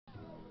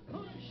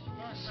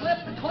Slip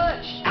the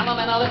clutch,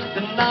 element lift,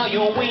 and now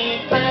your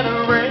wing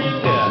battering.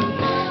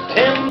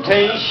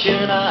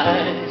 Temptation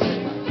eyes.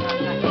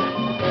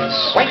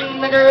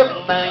 Swing the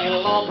girl, now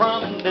you'll all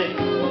promenade.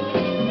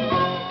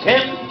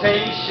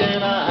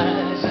 Temptation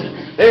eyes.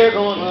 They're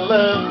gonna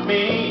love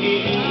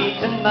me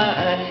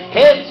tonight.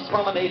 Heads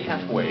promenade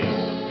halfway.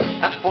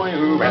 Halfway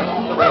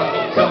around the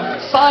rainbow.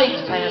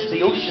 Sides past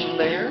the ocean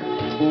there.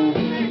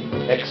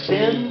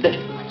 Extend,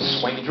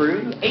 swing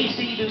through,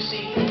 AC to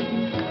C.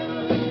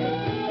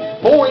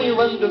 Boy, you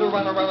run to the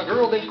run around a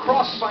girl, then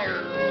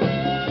crossfire.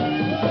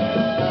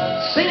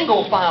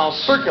 Single file,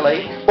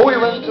 circulate. Boy,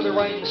 run to the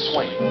right and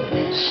swing.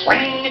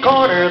 Swing the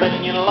corner,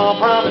 then you'll all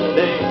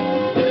promenade.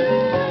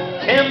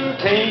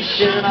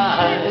 Temptation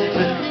eyes,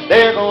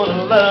 they're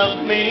gonna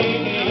love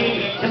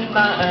me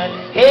tonight.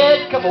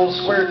 Head couple,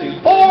 square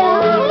to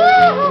four.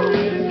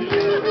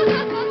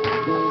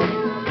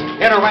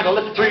 And a right, a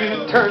left,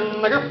 through,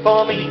 turn the girl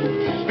for me.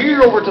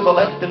 Veer over to the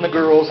left in the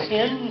girl's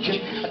hinge.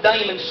 A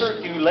diamond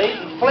circulate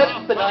and flip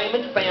the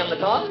diamond, fan the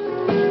top.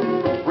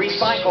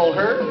 Recycle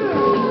her.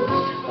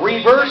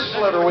 Reverse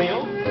flutter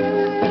wheel.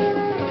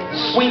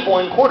 Sweep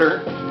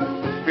 1/4.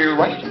 Veer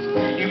right.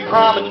 You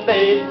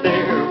promenade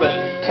there,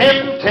 but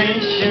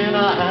temptation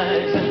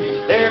eyes,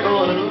 they're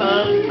gonna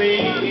love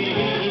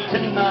me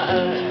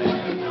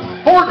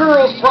tonight. 4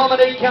 girls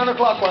promenade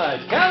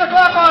counterclockwise.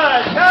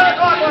 Counterclockwise!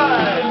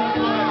 Counterclockwise!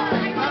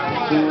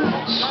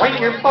 Swing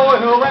your boy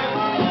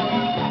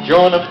around.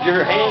 Join up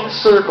your hands,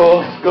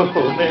 circle, go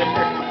there.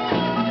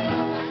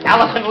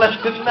 Elephant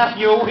left and now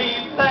you'll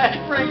weave that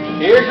ring.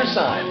 Here's your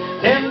sign.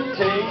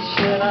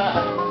 Temptation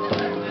eyes.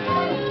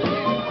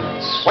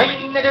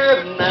 Swing the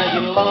girl, now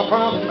you'll all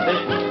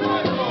promenade.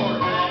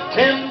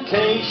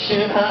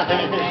 Temptation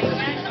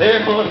eyes.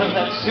 They're one of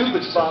that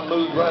stupid spot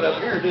moved right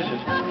up here, didn't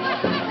it?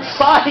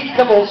 Side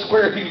couple,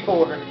 square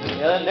before.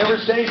 Yeah, it never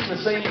stays in the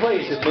same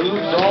place. It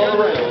moves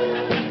all around.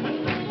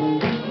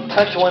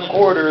 Touch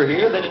 1/4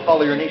 here, then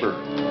follow your neighbor.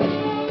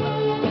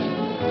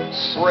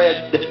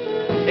 Spread,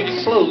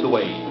 explode the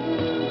wave.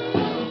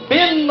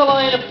 Bend the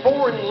line of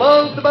 4 and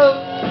load the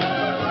boat.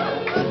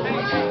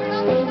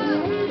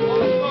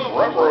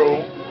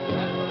 Ruh-roh.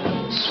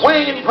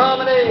 Swing and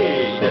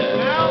promenade.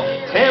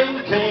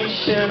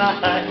 Temptation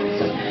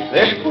eyes.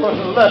 They're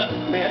gonna love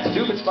me. That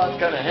stupid spot's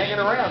kind of hanging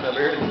around up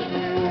here.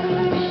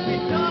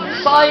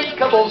 Side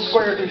couple,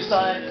 square through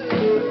side.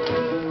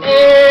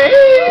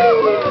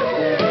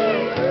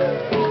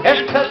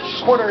 And touch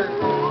 1/4.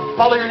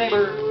 Follow your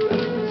neighbor.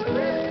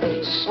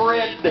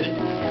 Spread.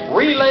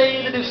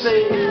 Relay the deuce.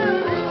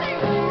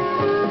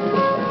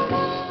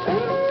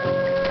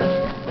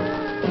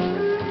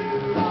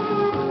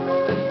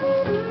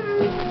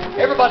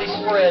 Everybody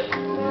spread.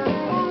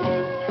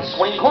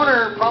 Swing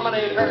corner,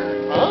 promenade her.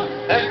 Huh?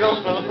 That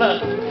goes no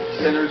love.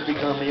 Sinners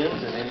become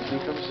ends and ends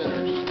become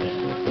sinners.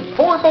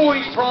 4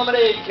 boys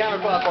promenade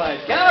counterclockwise.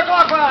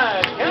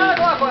 Counterclockwise!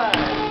 Counterclockwise!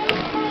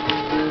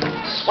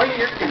 Swing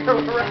your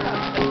girl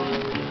around.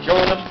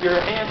 Join up your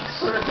hands,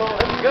 circle,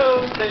 and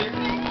go there.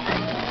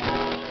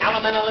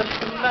 Elemental,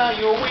 now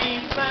you'll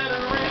weave that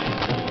ring.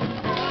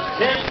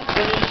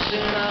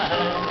 Temptation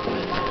eyes.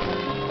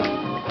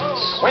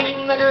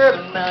 Swing the girl,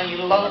 now you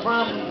love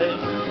promenade.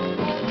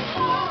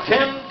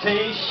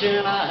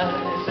 Temptation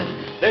eyes,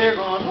 they're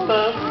gonna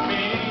love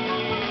me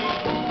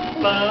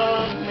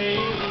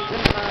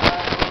tonight.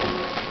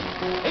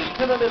 8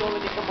 to the middle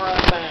and you come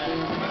right back.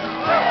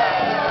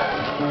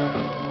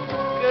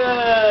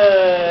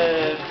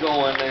 Good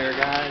going there,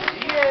 guys.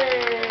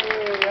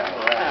 Yay!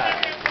 All right.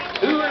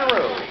 2 in a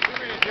row.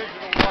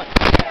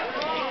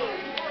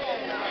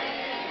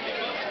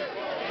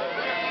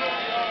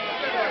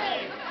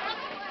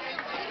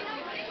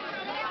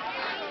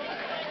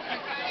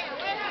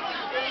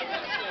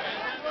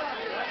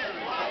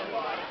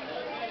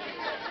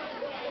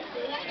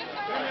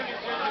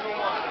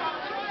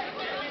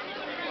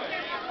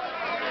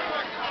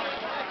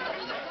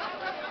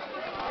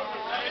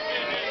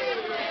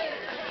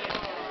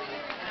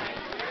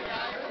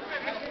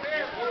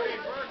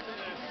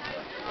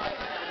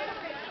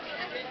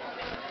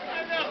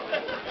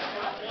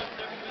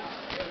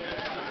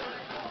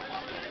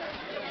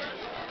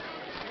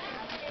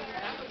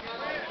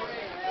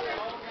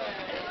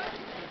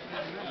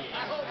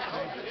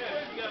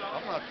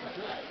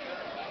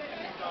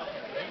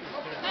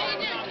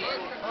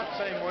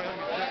 Same way.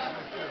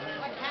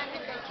 What time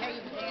did they tell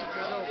you the dance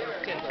was over?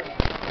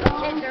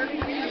 10:30.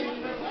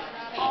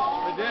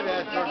 They did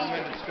add 30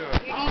 minutes to it.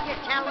 You need to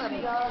tell them.